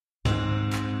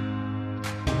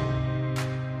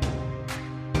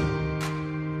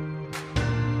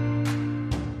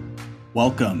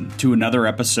Welcome to another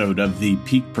episode of the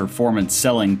Peak Performance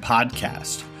Selling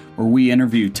Podcast, where we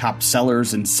interview top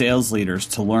sellers and sales leaders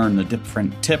to learn the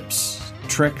different tips,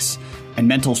 tricks, and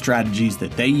mental strategies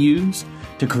that they use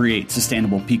to create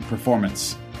sustainable peak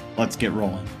performance. Let's get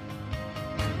rolling.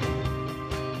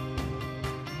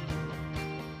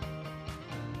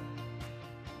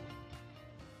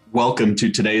 Welcome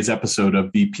to today's episode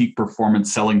of the Peak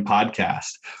Performance Selling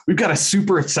Podcast. We've got a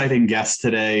super exciting guest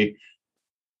today.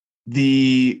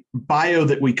 The bio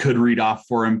that we could read off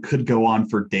for him could go on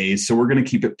for days, so we're going to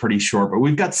keep it pretty short. But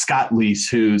we've got Scott Leese,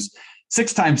 who's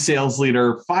 6-time sales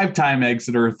leader, 5-time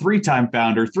exiter, 3-time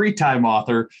founder, 3-time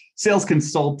author, sales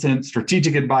consultant,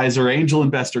 strategic advisor, angel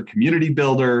investor, community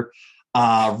builder,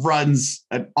 runs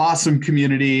an awesome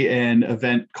community and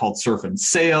event called Surf and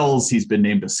Sales. He's been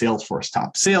named a Salesforce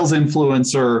top sales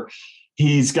influencer.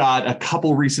 He's got a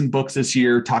couple recent books this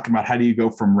year talking about how do you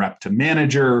go from rep to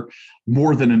manager,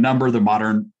 More Than a Number, the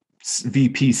modern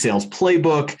VP sales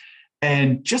playbook,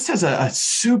 and just has a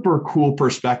super cool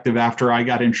perspective after I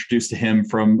got introduced to him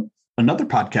from another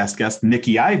podcast guest,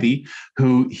 Nikki Ivey,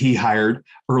 who he hired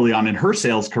early on in her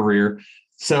sales career.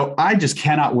 So I just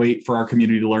cannot wait for our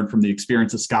community to learn from the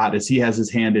experience of Scott, as he has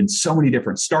his hand in so many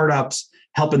different startups,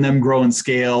 helping them grow and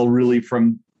scale really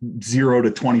from 0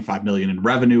 to 25 million in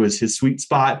revenue is his sweet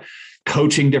spot,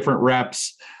 coaching different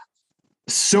reps.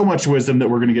 So much wisdom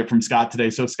that we're going to get from Scott today.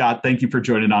 So Scott, thank you for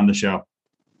joining on the show.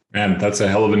 Man, that's a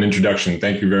hell of an introduction.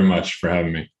 Thank you very much for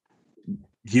having me.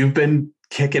 You've been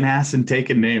kicking ass and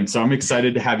taking names, so I'm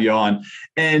excited to have you on.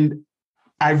 And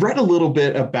I read a little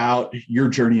bit about your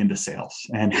journey into sales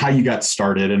and how you got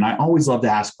started. And I always love to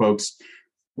ask folks,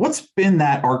 what's been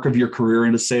that arc of your career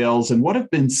into sales, and what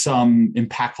have been some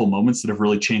impactful moments that have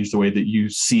really changed the way that you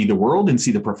see the world and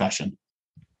see the profession?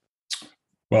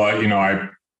 Well, I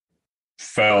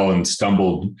fell and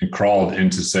stumbled and crawled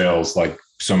into sales like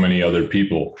so many other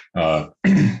people. I've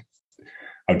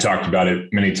talked about it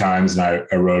many times, and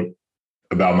I wrote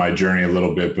about my journey a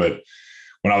little bit, but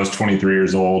when I was 23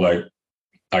 years old,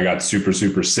 I got super,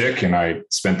 super sick, and I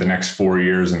spent the next 4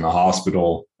 years in the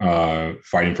hospital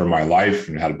fighting for my life,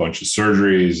 and had a bunch of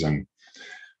surgeries and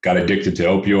got addicted to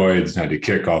opioids and had to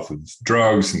kick off of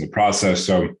drugs in the process.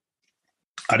 So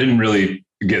I didn't really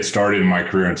get started in my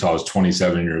career until I was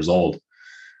 27 years old.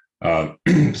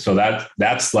 So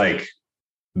that's like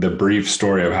the brief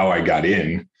story of how I got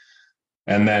in.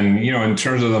 And then, in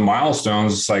terms of the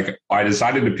milestones, it's like I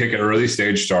decided to pick an early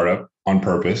stage startup on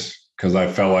purpose, because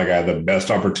I felt like I had the best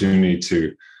opportunity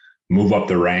to move up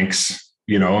the ranks,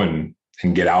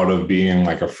 and get out of being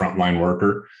like a frontline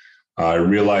worker. I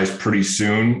realized pretty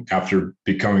soon after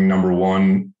becoming number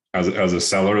one as a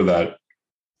seller that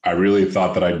I really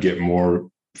thought that I'd get more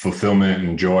fulfillment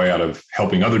and joy out of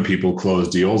helping other people close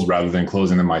deals rather than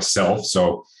closing them myself.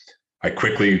 So I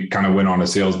quickly kind of went on a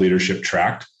sales leadership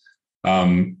track.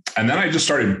 And then I just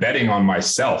started betting on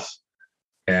myself.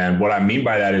 And what I mean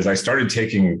by that is I started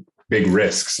taking big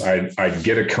risks. I'd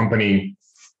get a company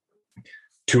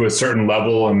to a certain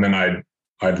level, and then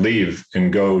I'd leave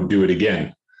and go do it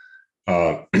again.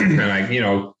 And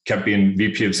I, kept being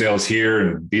VP of sales here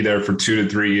and be there for 2 to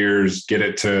 3 years, get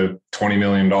it to $20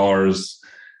 million.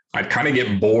 I'd kind of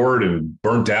get bored and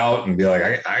burnt out and be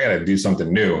like, I got to do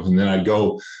something new. And then I'd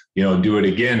go, do it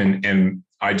again. And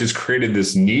I just created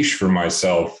this niche for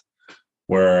myself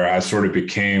where I sort of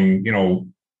became,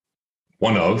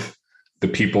 one of the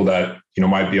people that,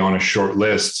 might be on a short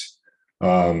list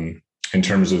in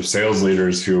terms of sales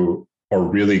leaders who are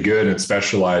really good and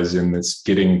specialize in this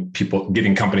getting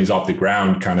companies off the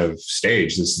ground kind of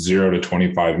stage, this 0 to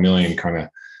 25 million kind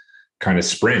of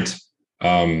sprint.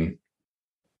 And,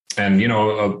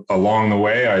 along the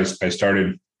way, I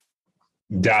started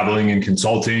dabbling in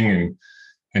consulting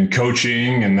and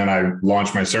coaching. And then I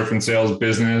launched my Surf and Sales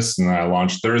business, and then I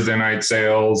launched Thursday Night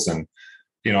Sales. And,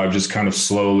 I've just kind of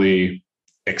slowly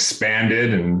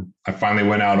expanded, and I finally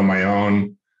went out on my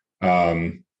own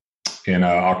in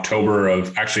October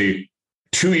of actually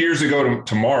 2 years ago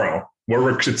tomorrow,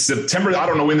 it's September. I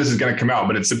don't know when this is going to come out,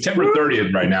 but it's September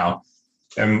 30th right now.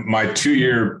 And my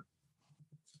 2-year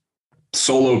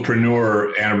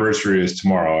solopreneur anniversary is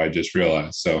tomorrow. I just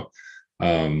realized. So,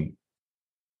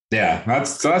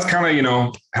 that's kind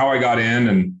of, how I got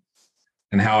in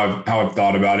and how I've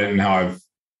thought about it, and how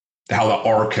the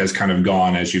arc has kind of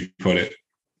gone, as you put it.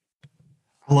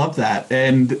 I love that.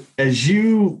 And as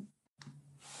you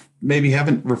maybe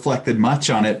haven't reflected much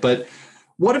on it, but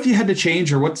what have you had to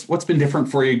change, or what's been different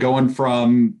for you going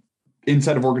from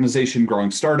inside of organization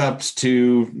growing startups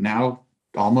to now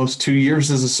almost 2 years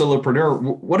as a solopreneur?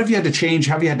 What have you had to change?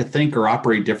 How have you had to think or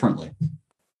operate differently?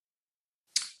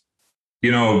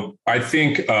 I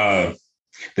think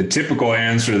the typical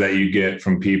answer that you get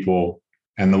from people,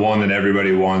 and the one that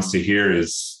everybody wants to hear,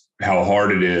 is how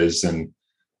hard it is, and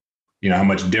how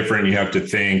much different you have to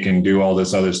think and do all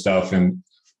this other stuff. And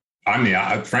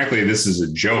frankly, this is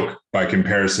a joke by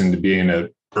comparison to being an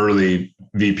early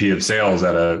VP of sales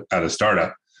at a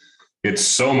startup. It's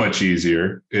so much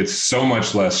easier. It's so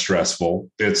much less stressful.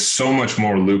 It's so much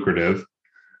more lucrative.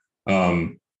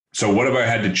 So what have I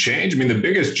had to change? I mean, the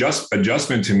biggest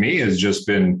adjustment to me has just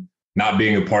been not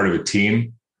being a part of a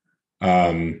team,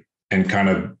 and kind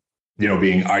of,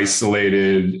 being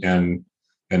isolated and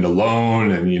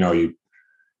alone. And,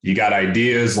 you got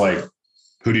ideas, like,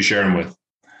 who do you share them with?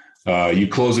 You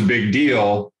close a big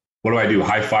deal. What do I do?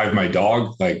 High five my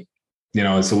dog? Like,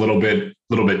 it's a little bit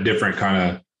different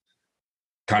kind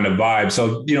of vibe.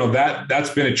 So, that's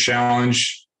been a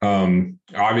challenge.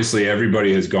 Obviously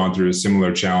everybody has gone through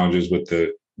similar challenges with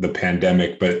the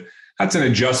pandemic, but that's an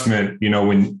adjustment.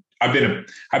 When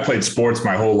I played sports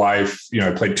my whole life,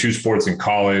 I played 2 sports in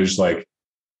college. Like,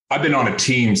 I've been on a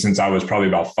team since I was probably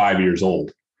about 5 years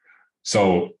old.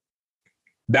 So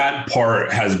that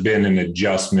part has been an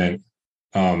adjustment.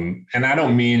 And I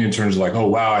don't mean in terms of like, oh,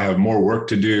 wow, I have more work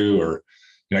to do, or,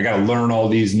 I got to learn all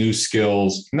these new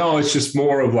skills. No, it's just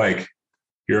more of like,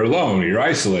 you're alone, you're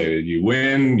isolated, you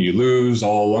win, you lose,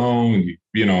 all alone,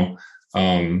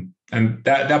 and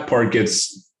that part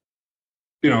gets,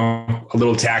 a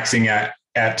little taxing at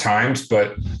times,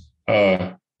 but,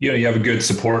 you have a good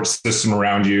support system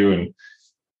around you. And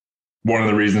one of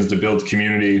the reasons to build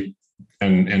community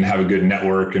and have a good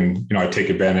network. And, I take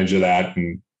advantage of that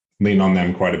and lean on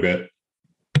them quite a bit.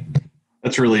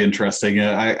 That's really interesting.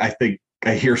 I think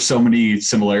I hear so many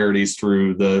similarities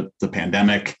through the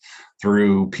pandemic,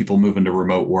 through people moving to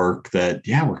remote work, that,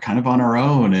 we're kind of on our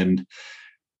own and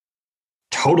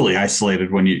totally isolated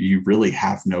when you really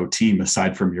have no team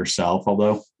aside from yourself.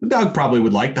 Although Doug probably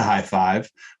would like the high five.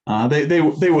 They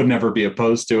would never be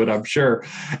opposed to it, I'm sure.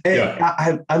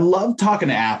 Yeah. I love talking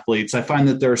to athletes. I find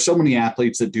that there are so many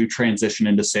athletes that do transition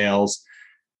into sales.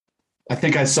 I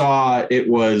think I saw it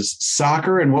was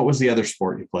soccer, and what was the other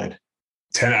sport you played?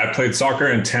 I played soccer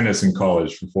and tennis in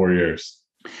college for 4 years.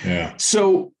 Yeah.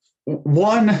 So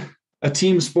a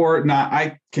team sport, and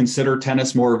I consider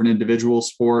tennis more of an individual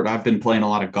sport. I've been playing a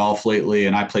lot of golf lately,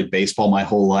 and I played baseball my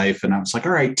whole life. And I was like,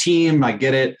 all right, team, I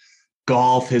get it.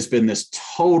 Golf has been this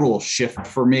total shift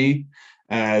for me,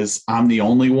 as I'm the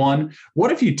only one.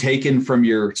 What have you taken from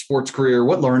your sports career?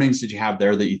 What learnings did you have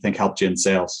there that you think helped you in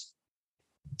sales?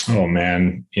 Oh,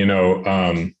 man.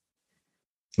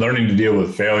 Learning to deal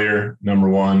with failure, number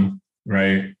one,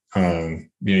 right?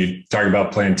 You talk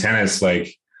about playing tennis,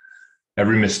 like,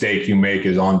 every mistake you make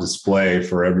is on display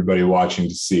for everybody watching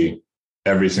to see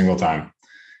every single time.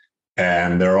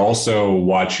 And they're also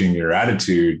watching your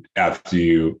attitude after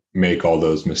you make all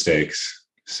those mistakes.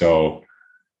 So,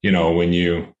 when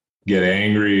you get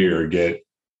angry or get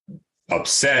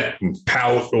upset and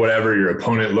pout or whatever, your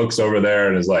opponent looks over there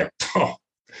and is like, oh,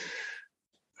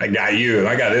 I got you, and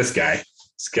I got this guy.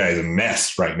 This guy's a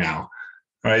mess right now.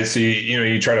 All right. So,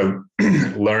 you try to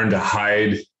learn to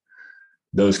hide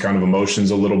those kind of emotions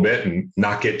a little bit and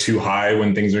not get too high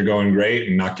when things are going great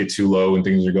and not get too low when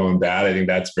things are going bad. I think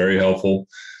that's very helpful.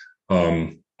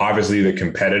 Obviously the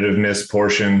competitiveness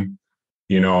portion,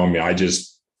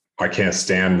 I can't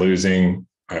stand losing.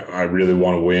 I really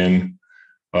want to win.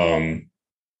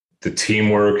 The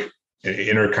teamwork,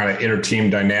 inner team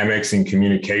dynamics and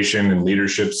communication and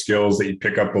leadership skills that you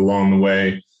pick up along the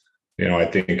way, I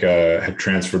think have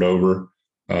transferred over.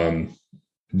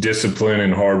 Discipline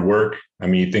and hard work. I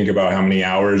mean, you think about how many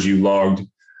hours you logged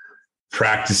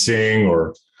practicing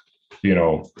or,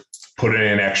 putting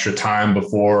in extra time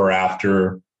before or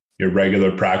after your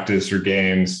regular practice or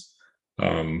games,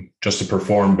 just to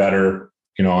perform better,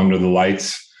 under the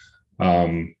lights.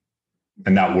 And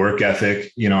that work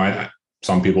ethic,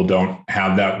 some people don't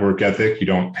have that work ethic. You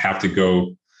don't have to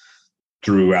go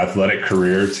through athletic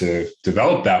career to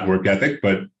develop that work ethic,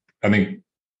 but I think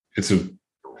it's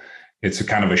a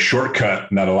kind of a shortcut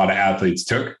that a lot of athletes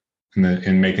took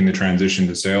in making the transition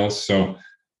to sales. So,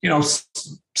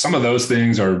 some of those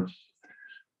things are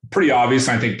pretty obvious.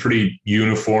 I think pretty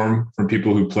uniform from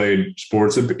people who played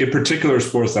sports, in particular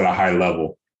sports at a high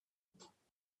level.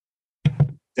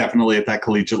 Definitely at that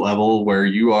collegiate level where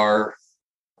you are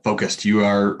focused, you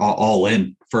are all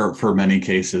in for many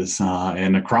cases.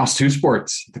 And across 2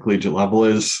 sports, the collegiate level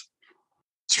is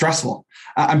stressful.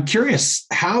 I'm curious,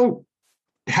 how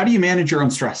do you manage your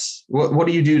own stress? What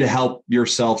do you do to help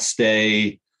yourself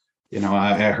stay,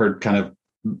 I heard kind of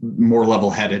more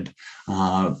level-headed?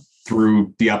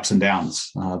 through the ups and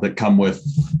downs that come with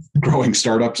growing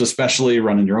startups, especially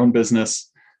running your own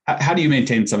business. How do you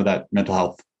maintain some of that mental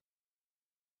health?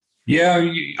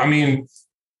 Yeah, I mean,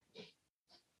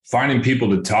 finding people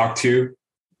to talk to,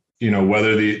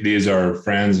 whether these are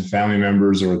friends and family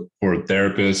members or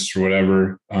therapists or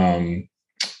whatever,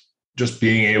 just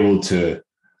being able to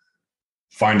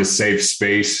find a safe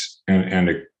space and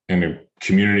a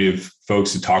community of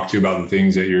folks to talk to about the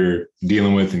things that you're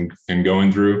dealing with and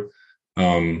going through.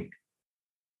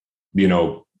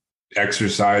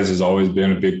 Exercise has always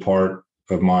been a big part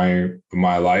of my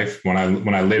life. When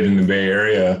I lived in the Bay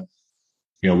Area,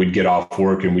 we'd get off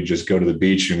work and we'd just go to the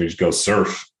beach and we'd just go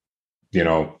surf,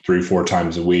 3-4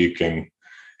 times a week. And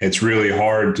it's really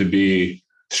hard to be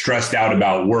stressed out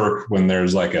about work when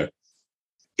there's like a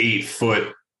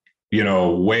 8-foot,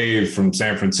 wave from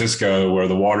San Francisco where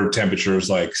the water temperature is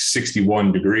like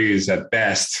 61 degrees at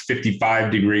best,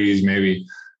 55 degrees, maybe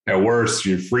at worst,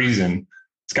 you're freezing.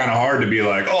 It's kind of hard to be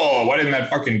like, oh, why didn't that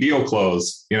fucking deal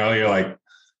close? You're like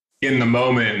in the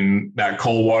moment and that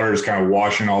cold water is kind of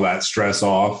washing all that stress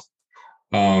off.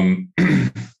 And,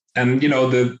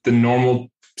 the normal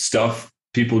stuff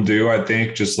people do, I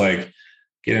think, just like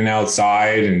getting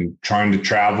outside and trying to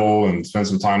travel and spend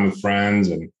some time with friends.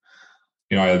 And,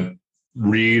 I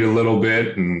read a little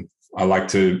bit and I like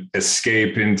to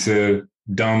escape into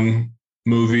dumb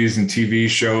movies and TV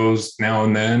shows now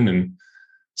and then and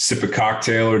sip a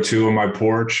cocktail or two on my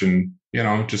porch and,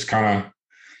 just kind of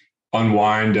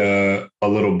unwind a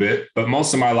little bit. But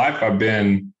most of my life I've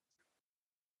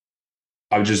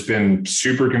just been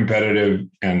super competitive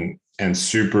and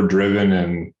super driven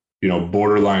and,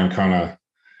 borderline kind of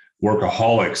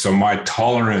workaholic. So my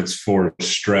tolerance for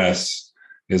stress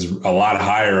is a lot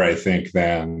higher, I think,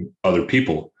 than other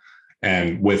people.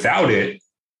 And without it,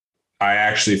 I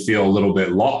actually feel a little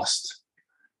bit lost.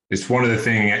 It's one of the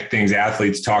things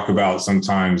athletes talk about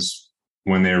sometimes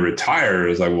when they retire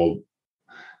is like, well,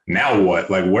 now what?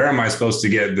 Like, where am I supposed to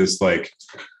get this like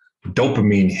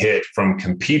dopamine hit from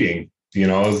competing?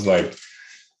 It's like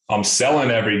I'm selling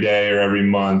every day or every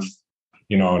month,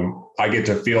 and I get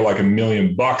to feel like $1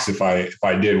 million if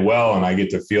I did well, and I get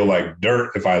to feel like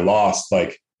dirt if I lost.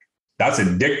 Like that's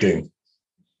addicting,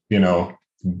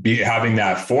 having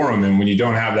that forum. And when you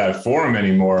don't have that forum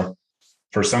anymore,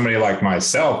 for somebody like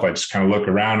myself, I just kind of look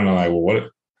around and I'm like, well,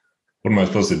 what am I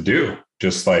supposed to do?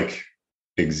 Just like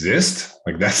exist?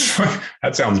 Like that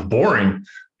sounds boring,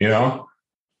 So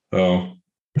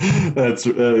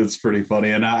that's pretty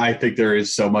funny. And I think there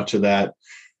is so much of that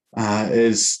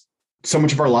is so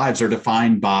much of our lives are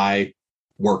defined by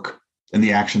work and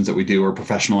the actions that we do. We're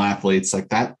professional athletes like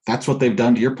that. That's what they've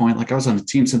done. To your point, like I was on a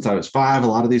team since I was 5. A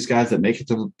lot of these guys that make it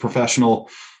to the professional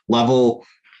level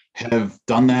have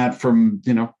done that from,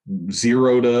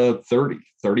 0 to 30,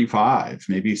 35,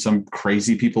 maybe some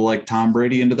crazy people like Tom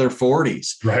Brady into their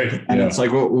 40s. Right. And It's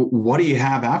like, well, what do you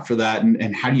have after that?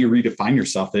 And how do you redefine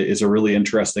yourself is a really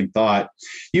interesting thought.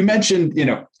 You mentioned,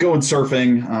 going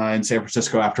surfing in San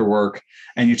Francisco after work,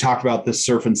 and you talked about this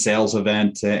surf and sales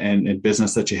event and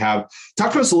business that you have.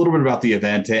 Talk to us a little bit about the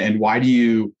event and why do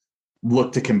you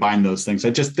look to combine those things? I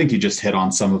just think you just hit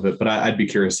on some of it, but I'd be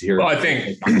curious to hear. Well,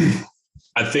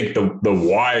 I think the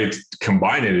why to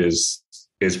combine it is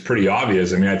pretty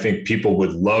obvious. I mean, I think people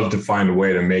would love to find a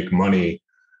way to make money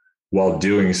while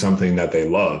doing something that they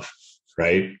love,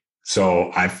 right?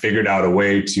 So I figured out a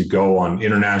way to go on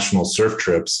international surf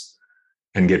trips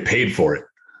and get paid for it,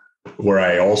 where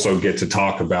I also get to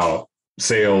talk about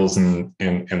sales and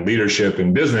leadership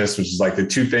and business, which is like the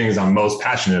two things I'm most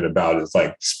passionate about. It's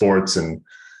like sports and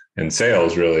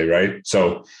sales, really, right?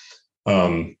 So,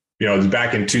 it was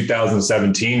back in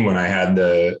 2017 when I had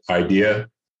the idea,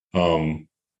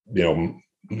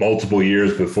 multiple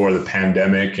years before the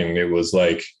pandemic. And it was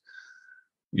like,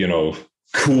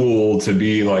 cool to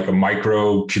be like a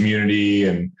micro community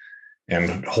and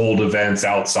hold events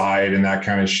outside and that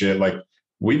kind of shit. Like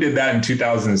we did that in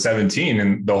 2017.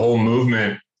 And the whole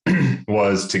movement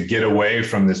was to get away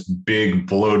from this big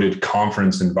bloated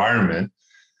conference environment,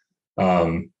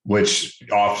 which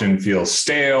often feels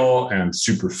stale and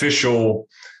superficial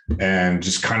and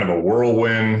just kind of a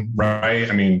whirlwind, right?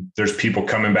 I mean, there's people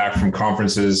coming back from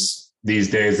conferences these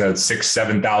days that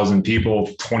 6,000-7,000 people,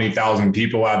 20,000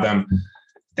 people at them.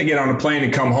 They get on a plane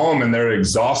and come home and they're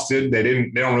exhausted. They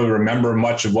don't really remember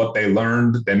much of what they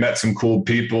learned. They met some cool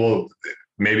people,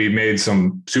 maybe made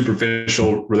some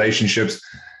superficial relationships.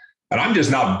 And I'm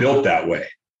just not built that way.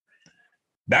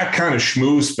 That kind of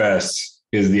schmooze fest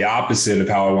is the opposite of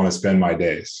how I want to spend my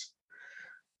days.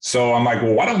 So I'm like,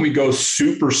 well, why don't we go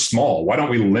super small? Why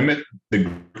don't we limit the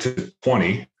group to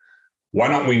 20 why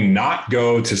don't we not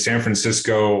go to San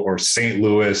Francisco or St.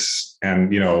 Louis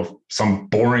and, some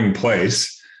boring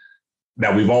place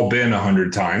that we've all been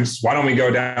 100 times? Why don't we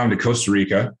go down to Costa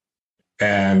Rica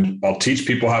and I'll teach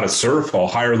people how to surf. I'll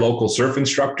hire local surf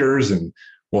instructors and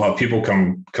we'll have people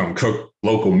come cook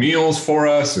local meals for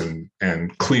us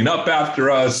and clean up after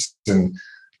us. And,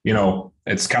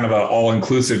 it's kind of an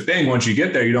all-inclusive thing. Once you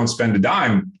get there, you don't spend a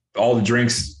dime, all the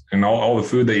drinks and all the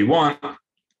food that you want.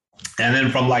 And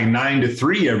then from like 9 to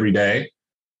 3 every day,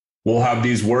 we'll have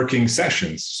these working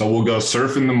sessions. So we'll go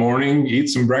surf in the morning, eat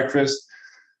some breakfast.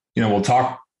 We'll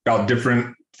talk about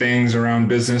different things around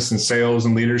business and sales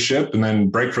and leadership, and then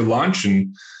break for lunch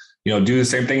and, do the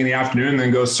same thing in the afternoon, and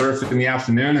then go surf in the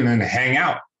afternoon and then hang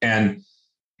out. And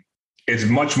it's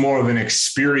much more of an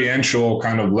experiential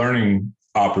kind of learning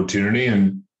opportunity.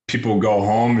 And people go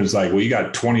home. It's like, well, you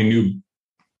got 20 new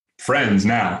friends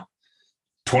now,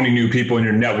 20 new people in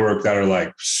your network that are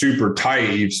like super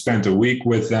tight. You've spent a week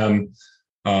with them.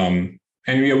 And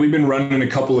we've been running a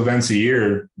couple events a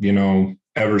year,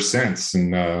 ever since.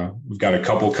 And we've got a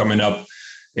couple coming up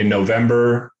in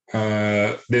November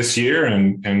this year.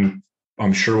 And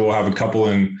I'm sure we'll have a couple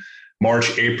in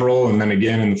March, April, and then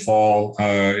again in the fall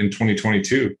in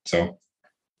 2022. So.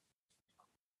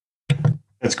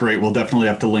 That's great. We'll definitely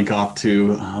have to link off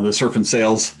to the Surf and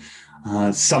Sales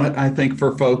Summit, I think,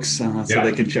 for folks so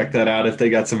they can check that out if they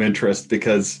got some interest,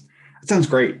 because it sounds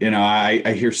great.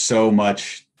 I hear so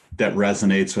much that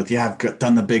resonates with, I've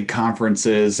done the big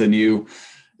conferences and you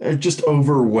are just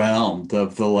overwhelmed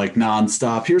of the like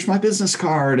nonstop, here's my business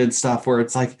card and stuff, where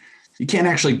it's like, you can't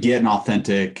actually get an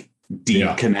authentic,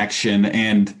 deep connection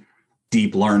and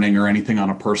deep learning or anything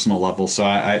on a personal level. So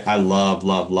I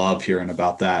love hearing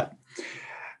about that.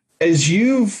 As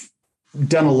you've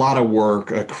done a lot of work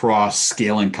across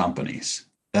scaling companies,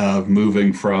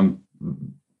 moving from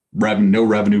no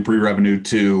revenue, pre-revenue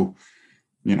to,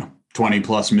 20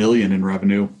 plus million in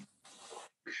revenue.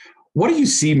 What do you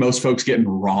see most folks getting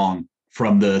wrong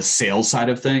from the sales side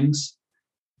of things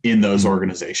in those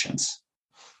organizations?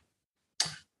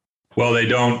 Well, they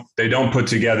don't put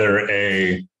together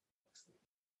a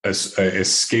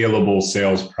scalable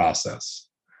sales process.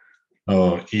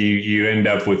 You end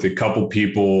up with a couple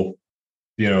people,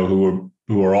 who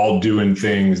are all doing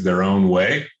things their own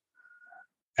way.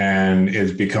 And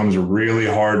it becomes really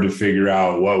hard to figure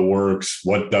out what works,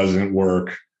 what doesn't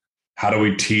work. How do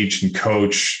we teach and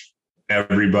coach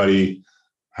everybody?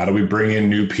 How do we bring in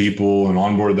new people and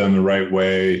onboard them the right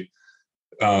way?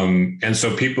 And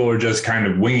so people are just kind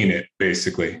of winging it,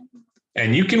 basically.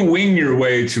 And you can wing your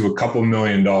way to a couple $1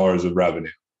 million of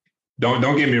revenue.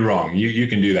 Don't get me wrong. You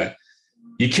can do that.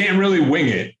 You can't really wing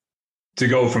it to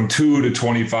go from 2 to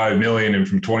 25 million and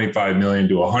from 25 million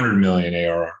to 100 million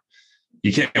ARR.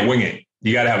 You can't wing it.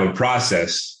 You got to have a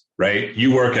process, right?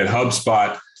 You work at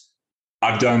HubSpot.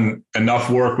 I've done enough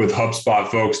work with HubSpot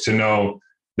folks to know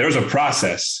there's a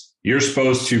process. You're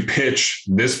supposed to pitch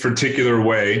this particular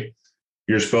way.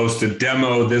 You're supposed to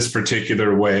demo this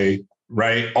particular way,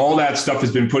 right? All that stuff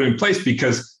has been put in place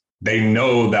because they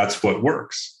know that's what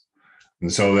works.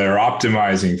 And so they're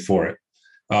optimizing for it.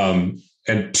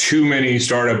 And too many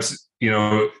startups,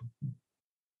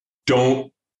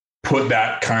 don't put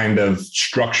that kind of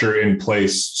structure in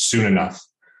place soon enough.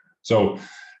 So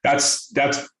that's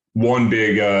one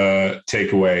big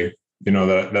takeaway,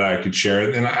 that I could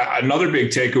share. And another big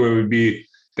takeaway would be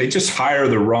they just hire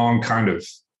the wrong kind of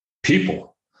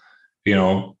people.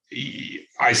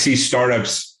 I see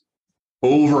startups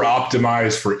over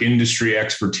optimize for industry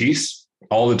expertise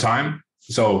all the time.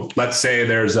 So let's say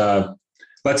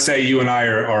you and I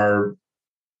are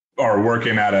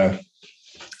working at a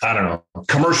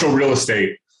commercial real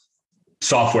estate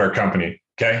software company.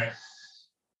 Okay.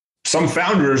 Some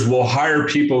founders will hire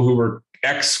people who are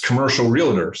ex-commercial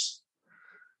realtors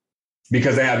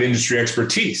because they have industry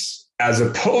expertise, as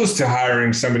opposed to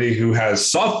hiring somebody who has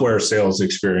software sales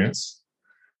experience,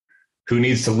 who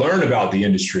needs to learn about the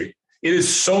industry. It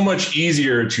is so much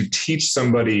easier to teach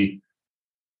somebody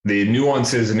the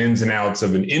nuances and ins and outs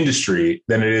of an industry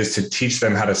than it is to teach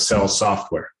them how to sell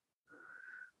software.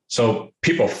 So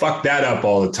people fuck that up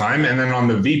all the time. And then on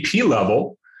the VP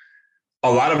level,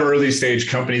 a lot of early stage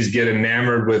companies get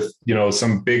enamored with,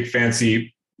 some big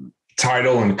fancy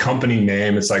title and company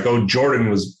name. It's like, oh, Jordan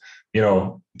was,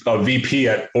 a VP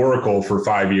at Oracle for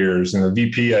 5 years and a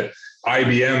VP at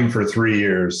IBM for 3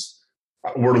 years.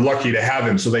 We're lucky to have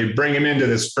him. So they bring him into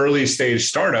this early stage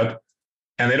startup,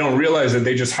 and they don't realize that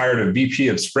they just hired a VP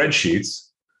of spreadsheets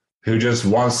who just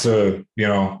wants to,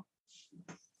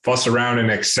 fuss around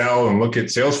in Excel and look at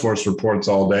Salesforce reports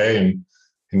all day and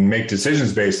make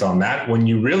decisions based on that, when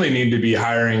you really need to be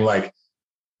hiring like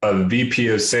a VP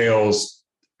of sales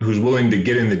who's willing to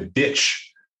get in the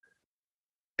ditch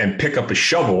and pick up a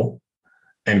shovel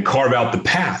and carve out the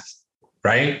path,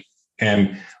 right?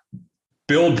 And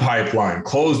build pipeline,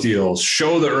 close deals,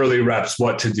 show the early reps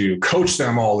what to do, coach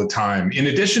them all the time, in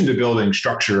addition to building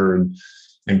structure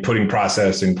and putting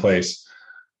process in place.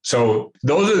 So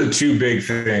those are the two big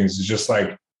things. It's just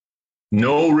like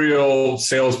no real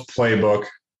sales playbook.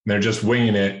 They're just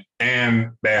winging it.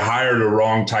 And they hire the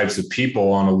wrong types of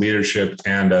people on a leadership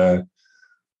and a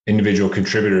individual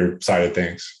contributor side of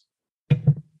things.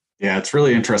 Yeah, it's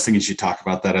really interesting as you talk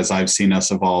about that, as I've seen us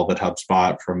evolve at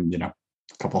HubSpot from, a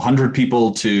couple hundred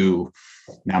people to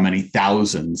now many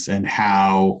thousands, and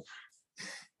how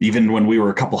even when we were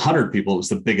a couple hundred people, it was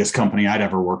the biggest company I'd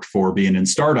ever worked for, being in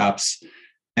startups,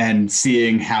 and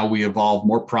seeing how we evolve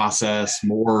more process,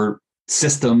 more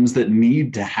systems that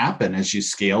need to happen as you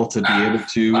scale to be able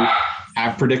to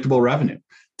have predictable revenue,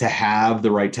 to have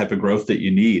the right type of growth that you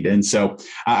need. And so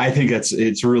I think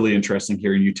it's really interesting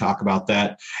hearing you talk about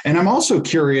that. And I'm also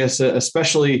curious,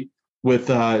 especially with,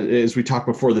 as we talked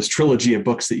before, this trilogy of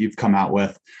books that you've come out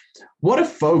with, what if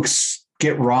folks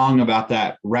get wrong about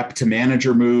that rep to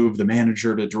manager move, the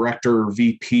manager to director,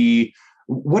 VP?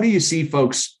 What do you see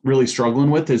folks really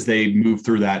struggling with as they move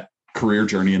through that career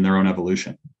journey in their own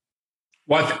evolution?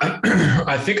 Well,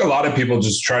 I think a lot of people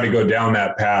just try to go down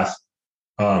that path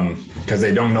because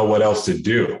they don't know what else to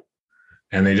do,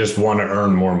 and they just want to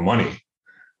earn more money.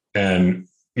 And,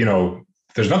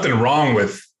 there's nothing wrong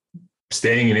with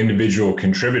staying an individual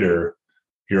contributor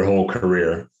your whole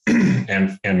career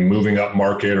and moving up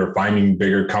market or finding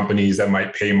bigger companies that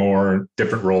might pay more,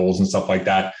 different roles and stuff like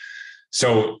that.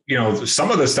 So,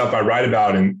 some of the stuff I write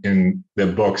about in the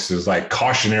books is like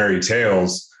cautionary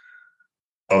tales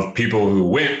of people who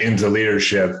went into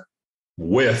leadership,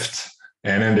 whiffed,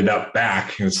 and ended up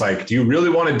back. And it's like, do you really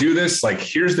want to do this? Like,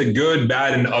 here's the good,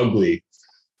 bad, and ugly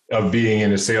of being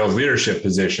in a sales leadership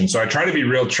position. So I try to be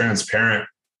real transparent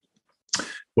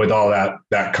with all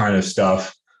that kind of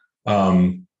stuff.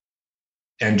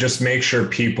 And just make sure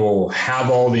people have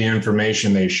all the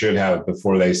information they should have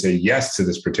before they say yes to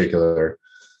this particular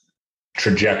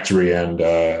trajectory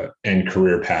and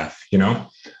career path,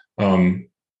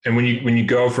 and when you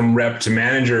go from rep to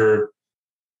manager,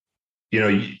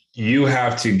 you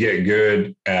have to get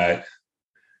good at,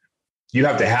 you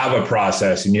have to have a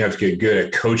process, and you have to get good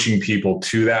at coaching people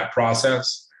to that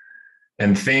process.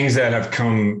 And things that have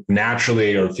come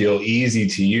naturally or feel easy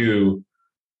to you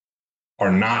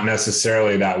are not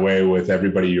necessarily that way with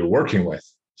everybody you're working with.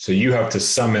 So you have to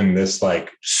summon this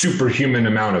like superhuman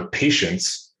amount of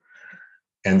patience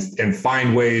and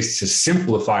find ways to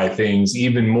simplify things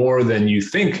even more than you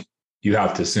think you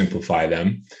have to simplify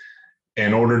them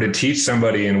in order to teach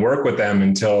somebody and work with them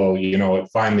until, it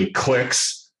finally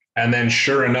clicks. And then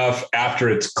sure enough, after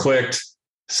it's clicked,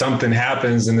 something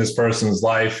happens in this person's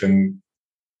life and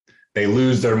they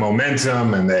lose their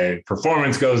momentum and their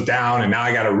performance goes down. And now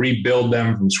I got to rebuild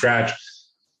them from scratch.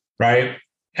 Right.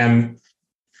 And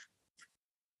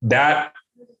that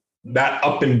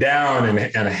up and down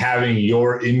and having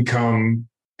your income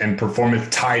and performance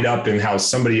tied up in how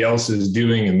somebody else is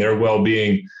doing and their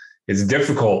well-being is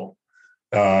difficult,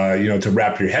 to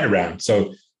wrap your head around.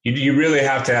 So you really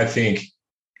have to, I think,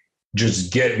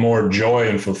 just get more joy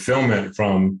and fulfillment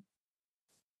from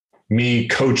me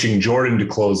coaching Jordan to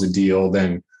close a deal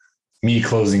than me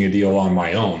closing a deal on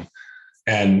my own.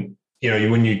 And,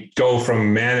 when you go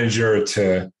from manager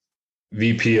to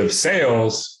VP of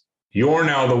sales, you're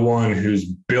now the one who's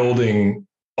building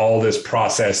all this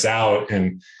process out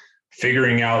and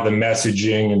figuring out the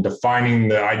messaging and defining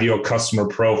the ideal customer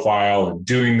profile and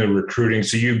doing the recruiting.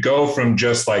 So you go from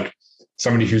just like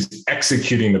somebody who's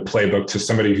executing the playbook to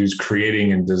somebody who's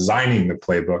creating and designing the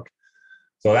playbook.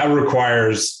 So that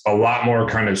requires a lot more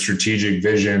kind of strategic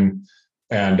vision,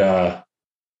 and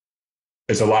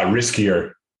it's a lot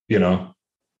riskier,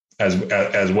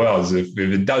 as well as if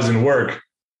it doesn't work,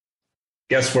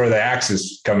 guess where the axe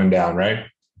is coming down, right?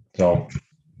 So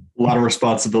a lot of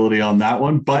responsibility on that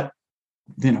one, but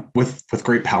with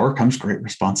great power comes great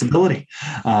responsibility.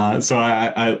 So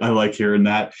I like hearing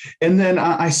that. And then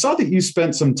I saw that you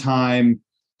spent some time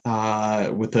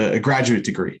with a graduate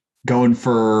degree going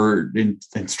for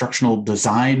instructional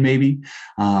design, maybe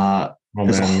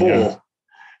as a whole. Yeah.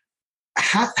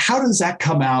 How does that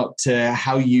come out to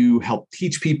how you help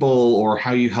teach people or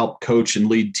how you help coach and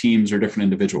lead teams or different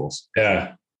individuals?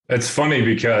 Yeah, it's funny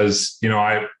because,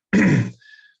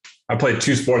 I played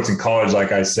 2 sports in college,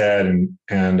 like I said,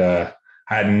 and I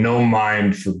had no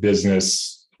mind for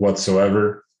business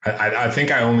whatsoever. I think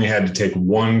I only had to take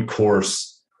one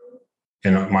course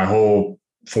in my whole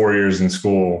 4 years in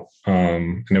school.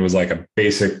 And it was like a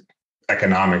basic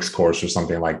economics course or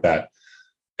something like that.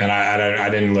 And I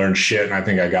didn't learn shit. And I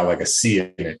think I got like a C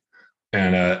in it.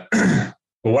 And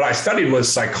but what I studied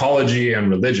was psychology and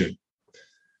religion.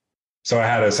 So I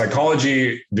had a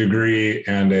psychology degree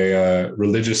and a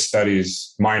religious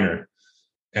studies minor.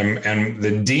 And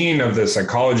the dean of the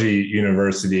psychology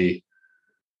university,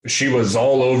 she was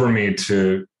all over me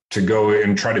to go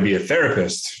and try to be a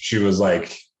therapist. She was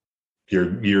like,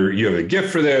 you have a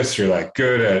gift for this. You're like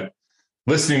good at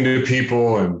listening to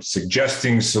people and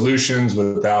suggesting solutions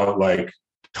without like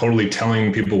totally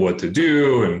telling people what to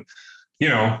do. And,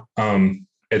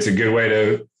 it's a good way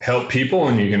to help people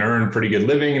and you can earn pretty good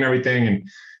living and everything. And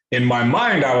in my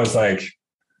mind, I was like,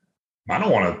 I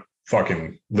don't want to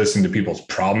fucking listen to people's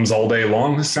problems all day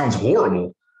long. This sounds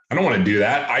horrible. I don't want to do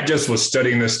that. I just was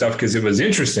studying this stuff because it was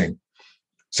interesting.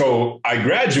 So I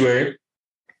graduate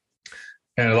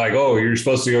and like, oh, you're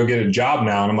supposed to go get a job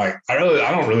now. And I'm like, I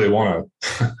don't really want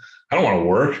to, I don't want to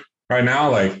work right now.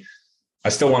 Like I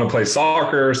still want to play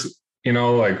soccer.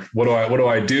 Like what do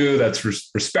I do that's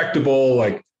respectable?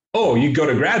 Like, oh, you go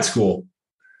to grad school.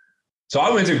 So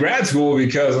I went to grad school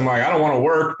because I'm like, I don't want to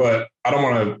work, but I don't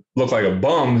want to look like a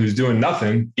bum who's doing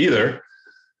nothing either.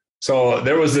 So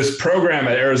there was this program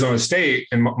at Arizona State,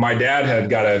 and my dad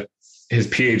had got his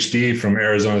PhD from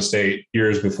Arizona State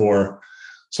years before.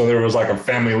 So there was like a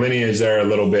family lineage there a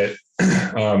little bit.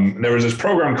 There was this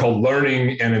program called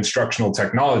Learning and Instructional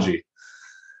Technology.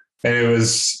 And it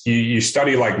was, you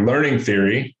study like learning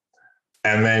theory,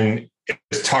 and then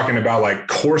it's talking about like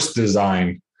course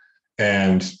design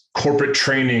and corporate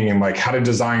training and like how to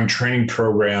design training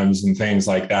programs and things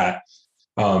like that.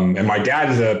 And my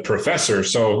dad is a professor.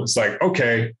 So it's like,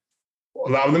 okay,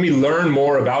 well, let me learn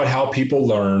more about how people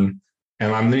learn.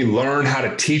 And let me learn how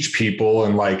to teach people.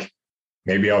 And like,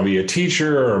 maybe I'll be a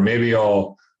teacher, or maybe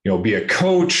I'll, be a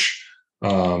coach.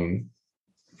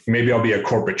 Maybe I'll be a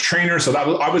corporate trainer. So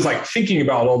I was like thinking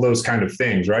about all those kind of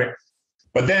things. Right.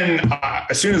 But then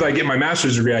as soon as I get my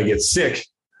master's degree, I get sick.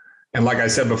 And like I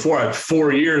said before, I had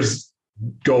 4 years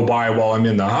go by while I'm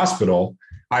in the hospital.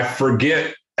 I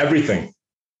forget everything.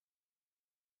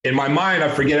 In my mind, I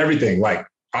forget everything. Like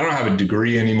I don't have a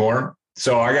degree anymore.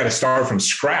 So I got to start from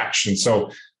scratch. And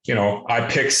so, I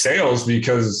pick sales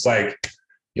because it's like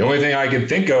the only thing I can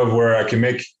think of where I can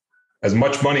make as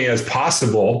much money as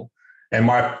possible. And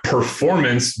my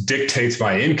performance dictates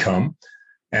my income,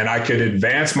 and I could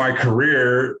advance my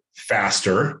career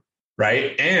faster.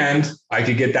 Right. And I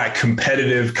could get that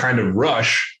competitive kind of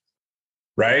rush.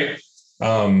 Right.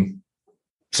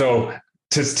 So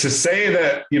to say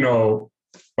that,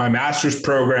 my master's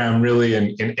program really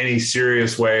in any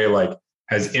serious way, like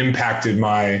has impacted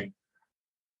my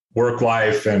work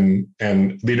life and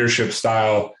leadership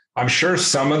style. I'm sure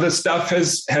some of the stuff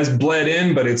has bled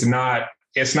in, but it's not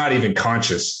even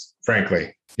conscious,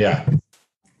 frankly. Yeah.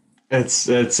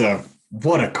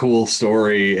 What a cool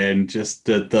story, and just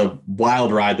the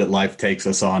wild ride that life takes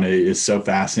us on is so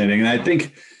fascinating. And I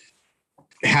think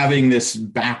having this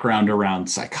background around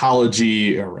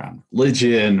psychology, around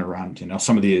religion, around,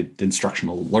 some of the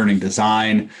instructional learning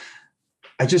design,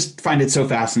 I just find it so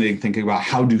fascinating thinking about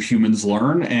how do humans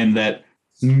learn, and that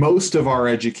most of our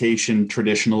education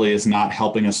traditionally is not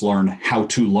helping us learn how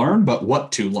to learn, but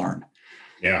what to learn.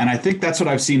 Yeah. And I think that's what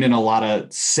I've seen in a lot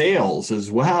of sales as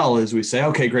well, as we say,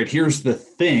 okay, great, here's the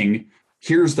thing,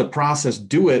 here's the process,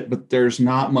 do it, but there's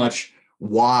not much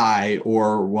why,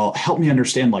 or, well, help me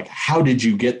understand, like, how did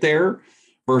you get there,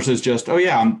 versus just, oh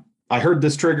yeah, I heard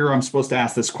this trigger, I'm supposed to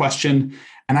ask this question.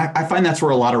 And I find that's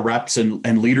where a lot of reps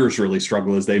and leaders really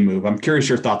struggle as they move. I'm curious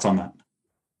your thoughts on that.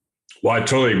 Well, I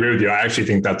totally agree with you. I actually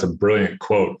think that's a brilliant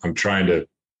quote. I'm trying to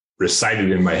recite it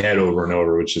in my head over and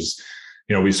over, which is,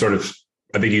 we sort of,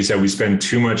 I think you said we spend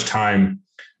too much time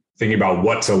thinking about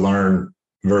what to learn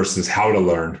versus how to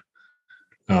learn.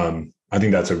 I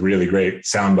think that's a really great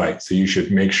soundbite. So you should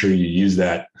make sure you use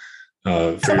that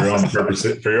for your own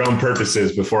purposes. For your own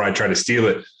purposes, before I try to steal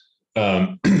it.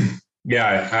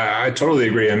 Yeah, I totally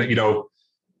agree. And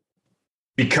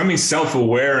becoming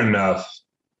self-aware enough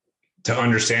to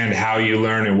understand how you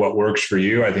learn and what works for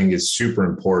you, I think is super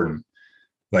important.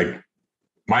 Like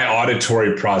my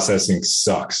auditory processing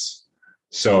sucks.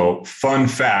 So fun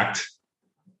fact,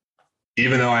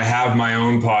 even though I have my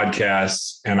own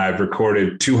podcast and I've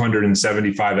recorded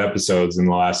 275 episodes in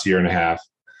the last year and a half,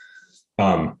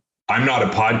 I'm not a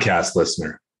podcast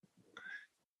listener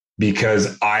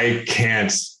because I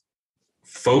can't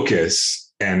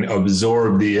focus and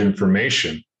absorb the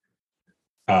information.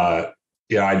 I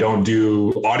don't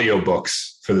do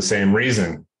audiobooks for the same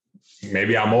reason.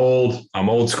 maybe I'm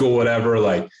old school, whatever.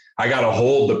 Like I got to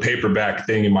hold the paperback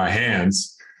thing in my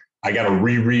hands. I got to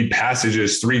reread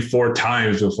passages 3-4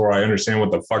 times before I understand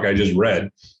what the fuck I just read.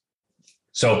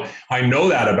 So I know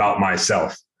that about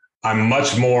myself. I'm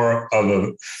much more of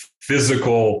a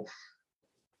physical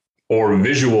or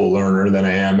visual learner than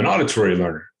I am an auditory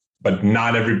learner, but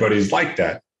not everybody's like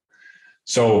that.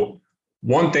 So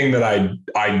one thing that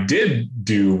I did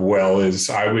do well is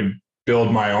I would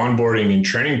build my onboarding and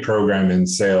training program in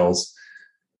sales,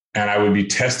 and I would be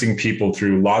testing people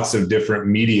through lots of different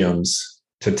mediums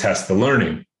to test the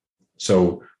learning.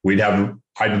 So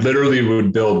I literally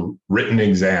would build written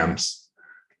exams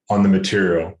on the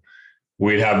material.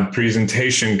 We'd have a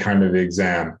presentation kind of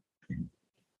exam.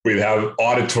 We'd have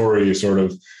auditory sort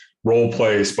of role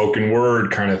play, spoken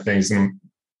word kind of things. And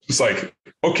it's like,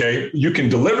 okay, you can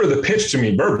deliver the pitch to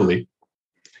me verbally.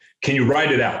 Can you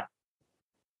write it out?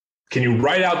 Can you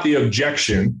write out the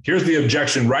objection? Here's the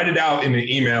objection, write it out in an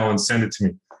email and send it to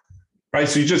me. Right.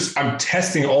 So I'm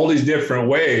testing all these different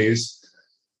ways.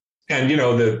 And,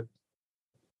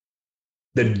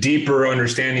 the deeper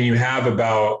understanding you have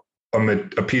about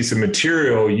a piece of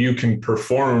material, you can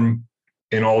perform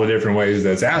in all the different ways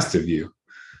that's asked of you.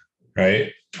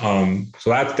 Right. So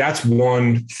that's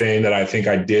one thing that I think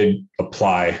I did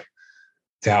apply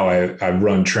to how I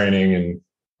run training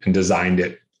and designed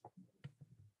it.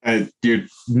 You're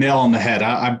nail on the head.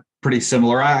 I'm pretty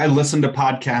similar. I listen to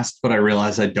podcasts, but I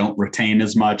realize I don't retain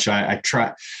as much. I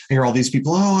hear all these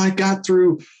people, I got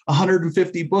through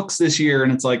 150 books this year.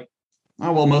 And it's like,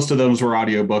 oh, well, most of those were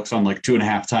audiobooks on like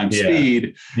 2.5 times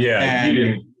speed. Yeah.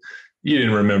 And you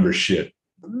didn't remember shit.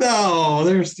 No,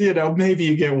 there's, maybe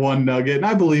you get one nugget. And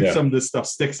I believe some of this stuff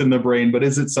sticks in the brain, but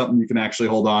is it something you can actually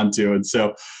hold on to? And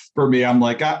so for me, I'm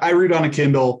like, I read on a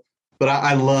Kindle, but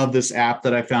I love this app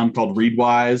that I found called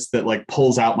Readwise that like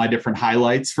pulls out my different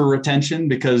highlights for retention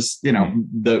because,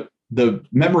 the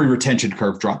memory retention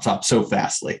curve drops off so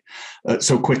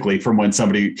quickly from when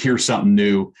somebody hears something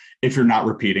new. If you're not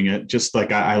repeating it, just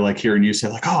like I like hearing you say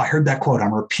like, I heard that quote.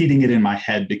 I'm repeating it in my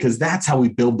head because that's how we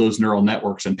build those neural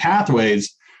networks and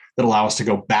pathways that allow us to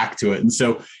go back to it. And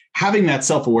so having that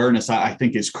self-awareness, I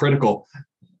think is critical.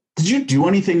 Did you do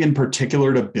anything in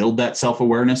particular to build that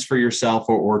self-awareness for yourself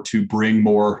or to bring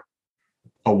more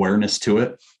awareness to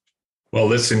it? Well,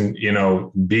 listen,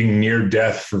 being near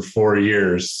death for 4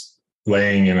 years,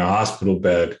 laying in a hospital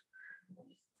bed,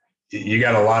 you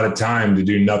got a lot of time to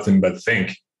do nothing but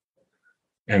think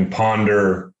and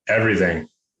ponder everything,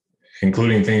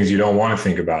 including things you don't want to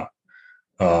think about.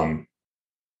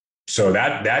 So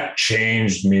that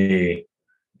changed me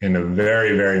in a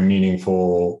very, very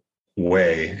meaningful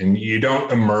way. And you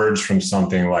don't emerge from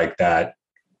something like that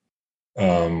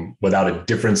without a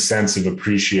different sense of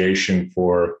appreciation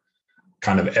for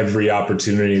kind of every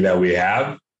opportunity that we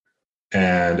have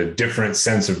and a different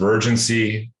sense of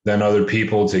urgency than other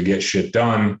people to get shit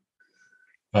done.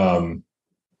 And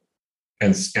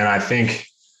I think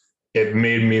it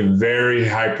made me very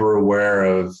hyper aware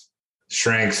of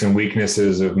strengths and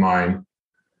weaknesses of mine.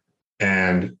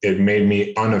 And it made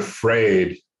me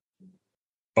unafraid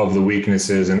of the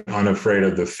weaknesses and unafraid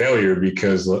of the failure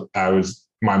because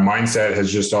my mindset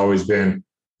has just always been,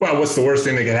 well, what's the worst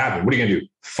thing that could happen? What are you going to do?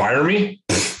 Fire me?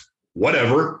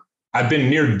 Whatever. I've been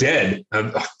near dead,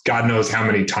 God knows how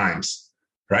many times,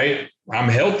 right? I'm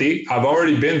healthy. I've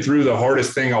already been through the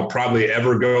hardest thing I'll probably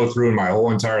ever go through in my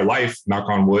whole entire life, knock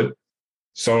on wood.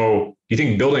 So you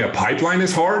think building a pipeline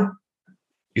is hard?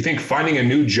 You think finding a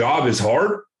new job is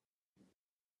hard?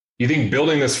 You think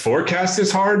building this forecast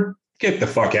is hard? Get the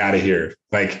fuck out of here.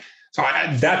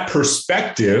 That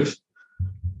perspective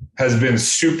has been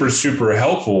super, super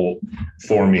helpful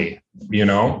for me,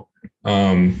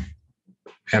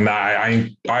 and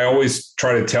I always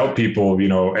try to tell people,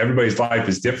 everybody's life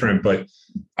is different, but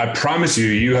I promise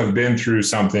you have been through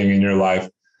something in your life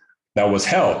that was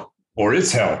hell or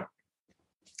is hell.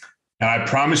 And I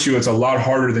promise you it's a lot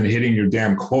harder than hitting your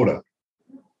damn quota.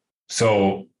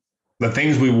 So the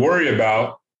things we worry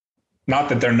about, not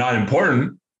that they're not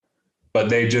important, but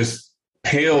they just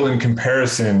pale in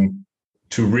comparison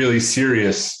to really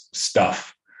serious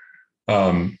stuff.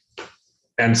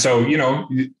 And so,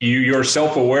 you're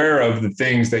self-aware of the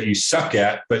things that you suck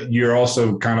at, but you're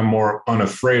also kind of more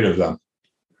unafraid of them,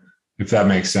 if that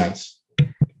makes sense.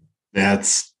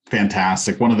 That's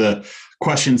fantastic. One of the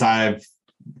questions I've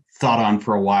thought on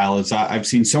for a while is I've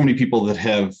seen so many people that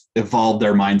have evolved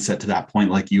their mindset to that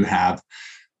point, like you have,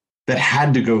 that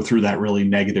had to go through that really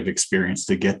negative experience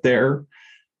to get there.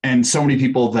 And so many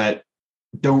people that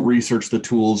don't research the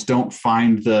tools, don't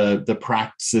find the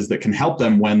practices that can help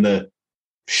them when the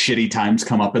shitty times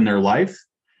come up in their life.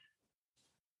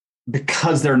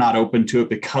 because they're not open to it,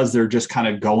 because they're just kind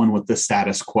of going with the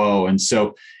status quo. And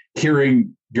so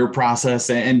hearing your process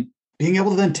and being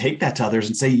able to then take that to others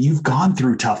and say, you've gone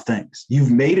through tough things.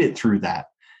 You've made it through that.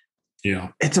 Yeah.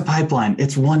 It's a pipeline.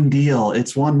 It's one deal.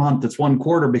 It's 1 month. It's 1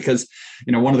 quarter. Because,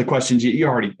 one of the questions you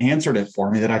already answered it for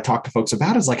me that I talk to folks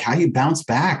about is like how you bounce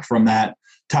back from that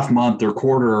tough month or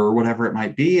quarter or whatever it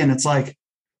might be. And it's like,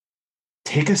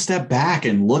 take a step back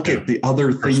and look at the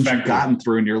other things you've gotten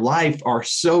through in your life are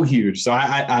so huge. So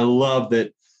I love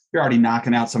that you're already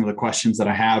knocking out some of the questions that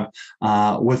I have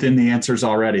within the answers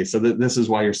already. So this is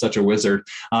why you're such a wizard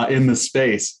in this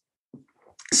space.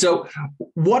 So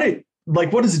what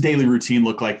does a daily routine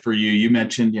look like for you? You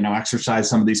mentioned, exercise,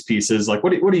 some of these pieces. Like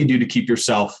what do you do to keep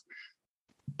yourself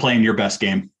playing your best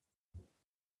game?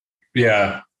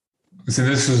 Yeah. So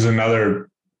this is another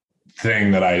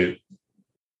thing that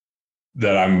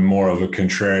I'm more of a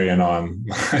contrarian on.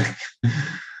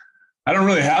 I don't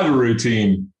really have a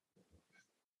routine.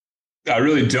 I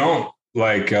really don't.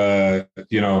 Like,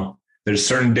 there's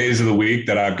certain days of the week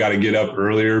that I've got to get up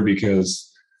earlier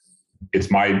because it's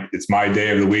my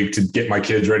day of the week to get my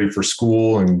kids ready for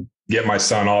school and get my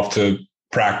son off to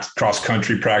practice, cross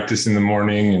country practice in the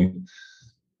morning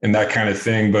and that kind of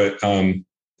thing. But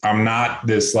I'm not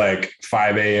this like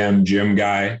 5 a.m. gym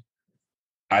guy.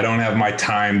 I don't have my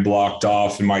time blocked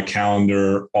off in my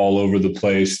calendar all over the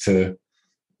place to,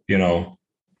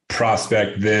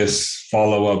 prospect this,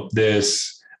 follow up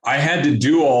this. I had to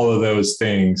do all of those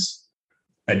things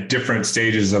at different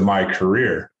stages of my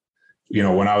career.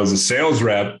 When I was a sales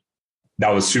rep,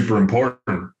 that was super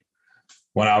important.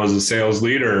 When I was a sales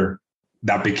leader,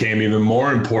 that became even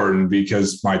more important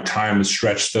because my time is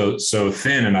stretched so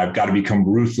thin and I've got to become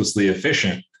ruthlessly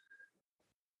efficient.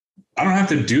 I don't have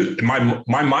to do my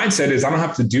mindset is I don't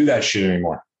have to do that shit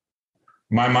anymore.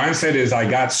 My mindset is I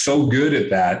got so good at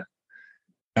that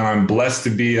and I'm blessed to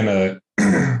be in a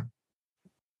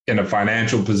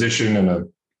financial position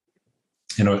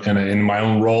in my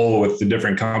own role with the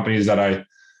different companies that I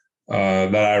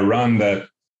run that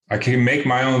I can make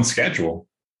my own schedule,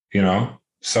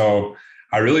 So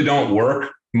I really don't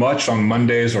work much on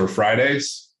Mondays or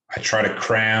Fridays. I try to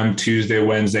cram Tuesday,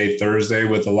 Wednesday, Thursday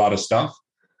with a lot of stuff.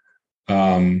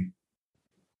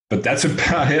 But that's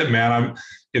about it, man.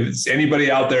 If it's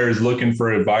anybody out there is looking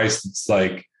for advice, it's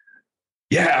like,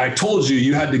 yeah, I told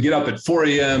you had to get up at 4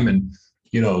 a.m. and,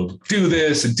 do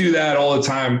this and do that all the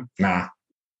time. Nah,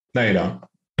 no, you don't.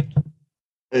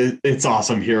 It's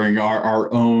awesome hearing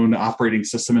our own operating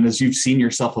system. And as you've seen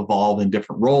yourself evolve in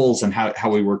different roles and how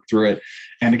we work through it.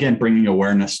 And again, bringing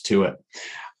awareness to it.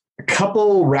 A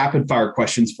couple rapid fire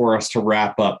questions for us to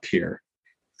wrap up here.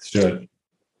 Let's do it.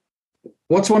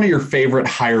 What's one of your favorite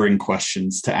hiring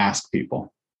questions to ask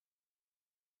people?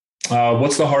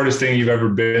 What's the hardest thing you've ever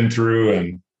been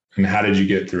through and how did you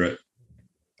get through it?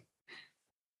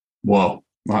 Whoa,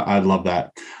 I love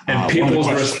that. And people's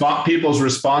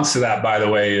response to that, by the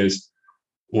way, is,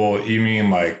 well, you mean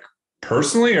like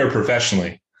personally or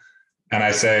professionally? And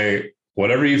I say,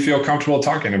 whatever you feel comfortable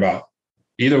talking about.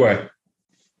 Either way.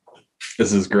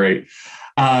 This is great.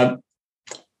 I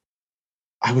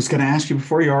was going to ask you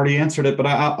before, you already answered it, but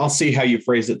I'll see how you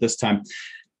phrase it this time.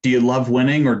 Do you love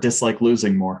winning or dislike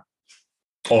losing more?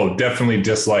 Oh, definitely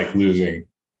dislike losing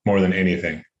more than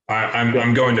anything.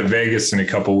 I'm going to Vegas in a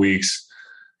couple of weeks.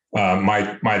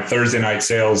 My Thursday night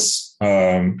sales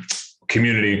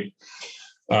community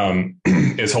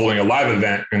is holding a live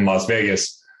event in Las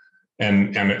Vegas.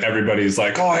 And everybody's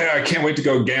like, oh yeah, I can't wait to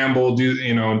go gamble,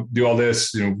 do all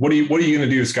this. What are you going to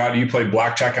do, Scott? Do you play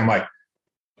blackjack? I'm like,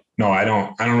 no, I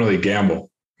don't really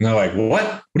gamble. And they're like, what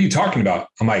are you talking about?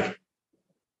 I'm like,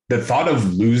 the thought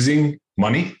of losing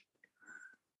money,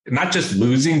 not just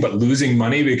losing, but losing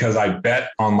money because I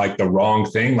bet on like the wrong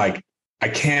thing. Like I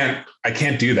can't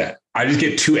do that. I just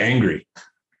get too angry.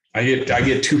 I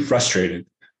get too frustrated,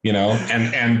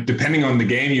 and depending on the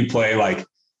game you play, like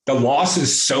the loss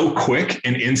is so quick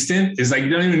and instant. It's like,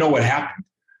 you don't even know what happened.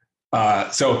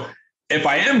 So if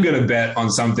I am going to bet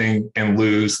on something and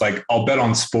lose, like I'll bet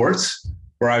on sports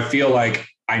where I feel like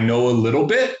I know a little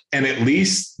bit and at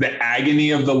least the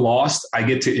agony of the loss, I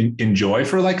get to enjoy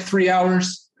for like 3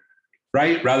 hours,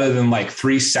 right? Rather than like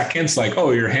 3 seconds, like,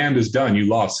 oh, your hand is done. You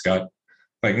lost, Scott.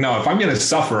 Like, no, if I'm going to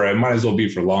suffer, it might as well be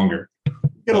for longer.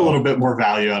 Get a little bit more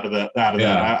value out of that.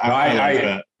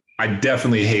 I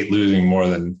definitely hate losing more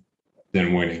than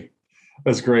winning.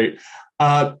 That's great.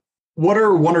 What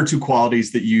are 1 or 2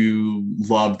 qualities that you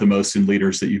love the most in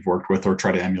leaders that you've worked with or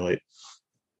try to emulate?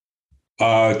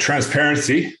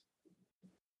 Transparency,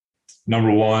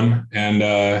 number one. And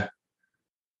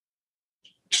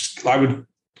I would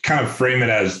kind of frame it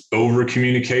as over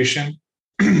communication.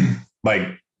 Like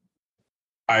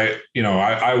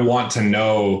I want to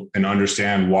know and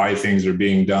understand why things are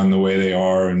being done the way they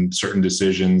are and certain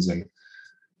decisions. And,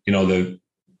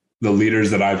 the leaders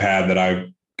that I've had that I've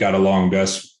got along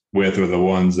best with are the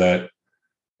ones that,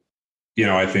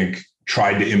 I think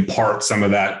tried to impart some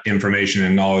of that information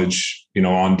and knowledge,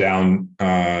 on down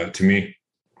to me.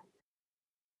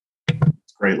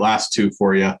 Great. Last two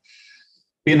for you.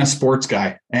 Being a sports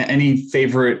guy, any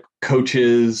favorite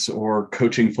coaches or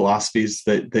coaching philosophies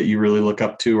that you really look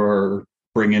up to or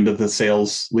bring into the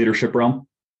sales leadership realm?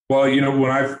 Well,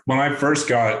 when I first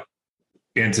got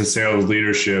into sales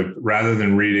leadership, rather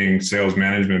than reading sales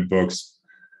management books,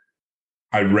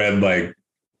 I read like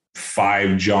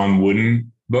 5 John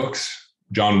Wooden books.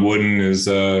 John Wooden is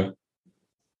a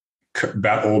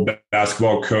old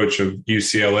basketball coach of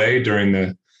UCLA during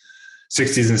the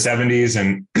 60s and 70s.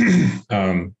 And,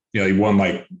 he won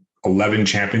like 11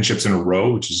 championships in a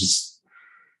row, which is just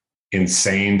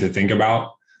insane to think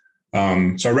about.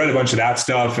 So I read a bunch of that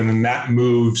stuff, and then that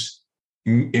moved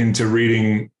into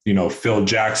reading, Phil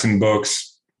Jackson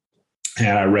books.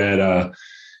 And I read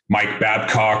Mike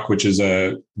Babcock, which is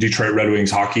a Detroit Red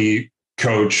Wings hockey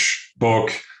coach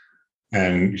book,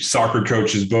 and soccer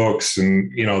coaches books,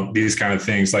 and, these kind of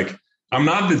things. Like, I'm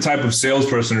not the type of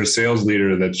salesperson or sales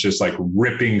leader that's just like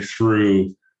ripping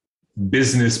through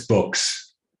business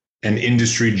books and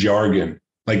industry jargon.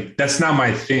 Like, that's not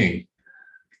my thing.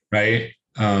 Right.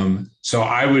 So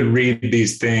I would read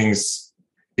these things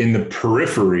in the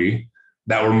periphery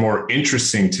that were more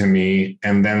interesting to me,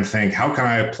 and then think, how can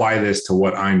I apply this to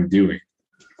what I'm doing?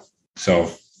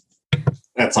 So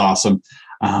that's awesome.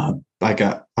 I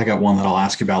got one that I'll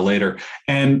ask you about later.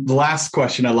 And the last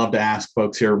question I love to ask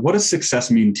folks here: what does success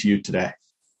mean to you today?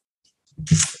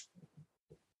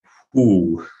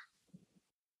 Ooh.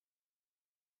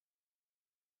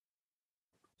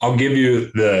 I'll give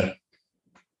you the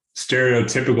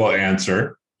stereotypical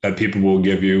answer that people will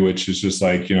give you, which is just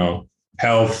like,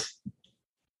 health,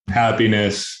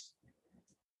 happiness,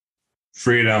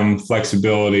 freedom,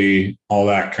 flexibility, all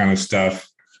that kind of stuff.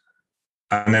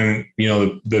 And then,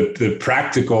 the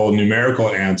practical numerical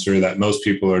answer that most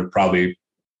people are probably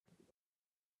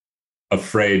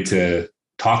afraid to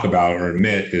talk about or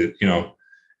admit is,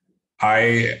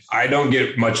 I don't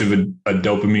get much of a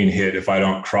dopamine hit if I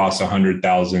don't cross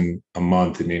 100,000 a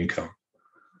month in income.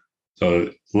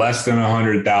 So less than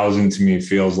 100,000 to me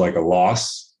feels like a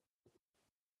loss.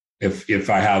 If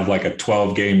I have like a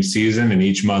 12 game season and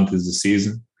each month is a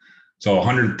season. So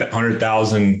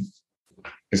 100,000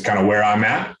 is kind of where I'm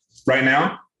at right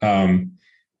now.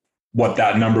 What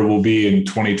that number will be in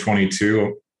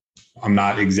 2022, I'm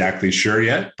not exactly sure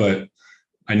yet, but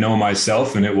I know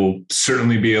myself, and it will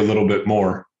certainly be a little bit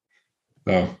more.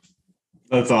 So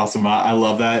that's awesome. I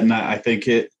love that. And I think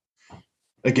it,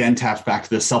 again, taps back to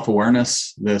this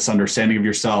self-awareness, this understanding of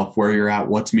yourself, where you're at,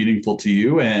 what's meaningful to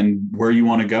you, and where you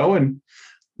want to go, and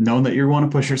knowing that you want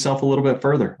to push yourself a little bit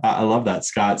further. I love that,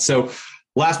 Scott. So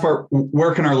last part,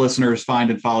 where can our listeners find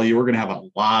and follow you? We're going to have a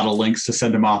lot of links to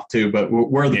send them off to, but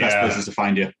where are the best places to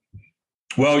find you?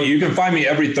 Well, you can find me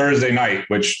every Thursday night,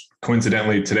 which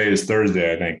coincidentally today is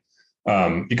Thursday, I think.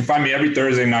 You can find me every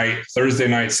Thursday night,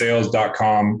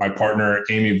 thursdaynightsales.com. My partner,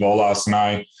 Amy Volas, and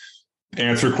I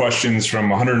answer questions from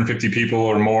 150 people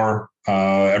or more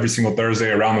every single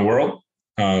Thursday around the world.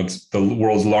 It's the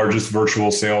world's largest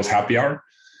virtual sales happy hour.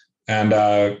 And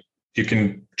you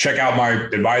can check out my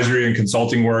advisory and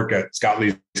consulting work at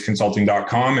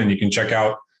scottleesconsulting.com. And you can check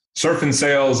out Surf and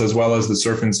Sales as well as the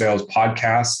Surf and Sales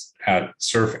podcast at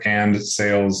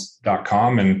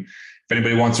surfandsales.com. And if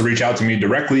anybody wants to reach out to me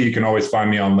directly, you can always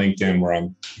find me on LinkedIn, where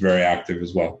I'm very active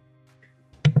as well.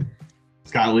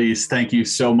 Scott Leese, thank you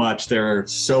so much. There are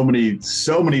so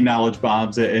many knowledge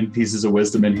bombs and pieces of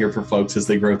wisdom in here for folks as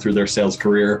they grow through their sales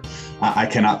career. I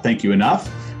cannot thank you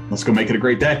enough. Let's go make it a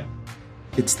great day.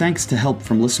 It's thanks to help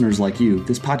from listeners like you,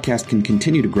 this podcast can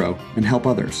continue to grow and help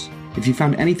others. If you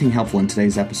found anything helpful in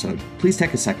today's episode, please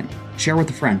take a second, share with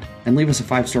a friend, and leave us a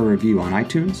 5-star review on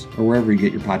iTunes or wherever you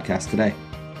get your podcast today.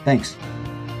 Thanks.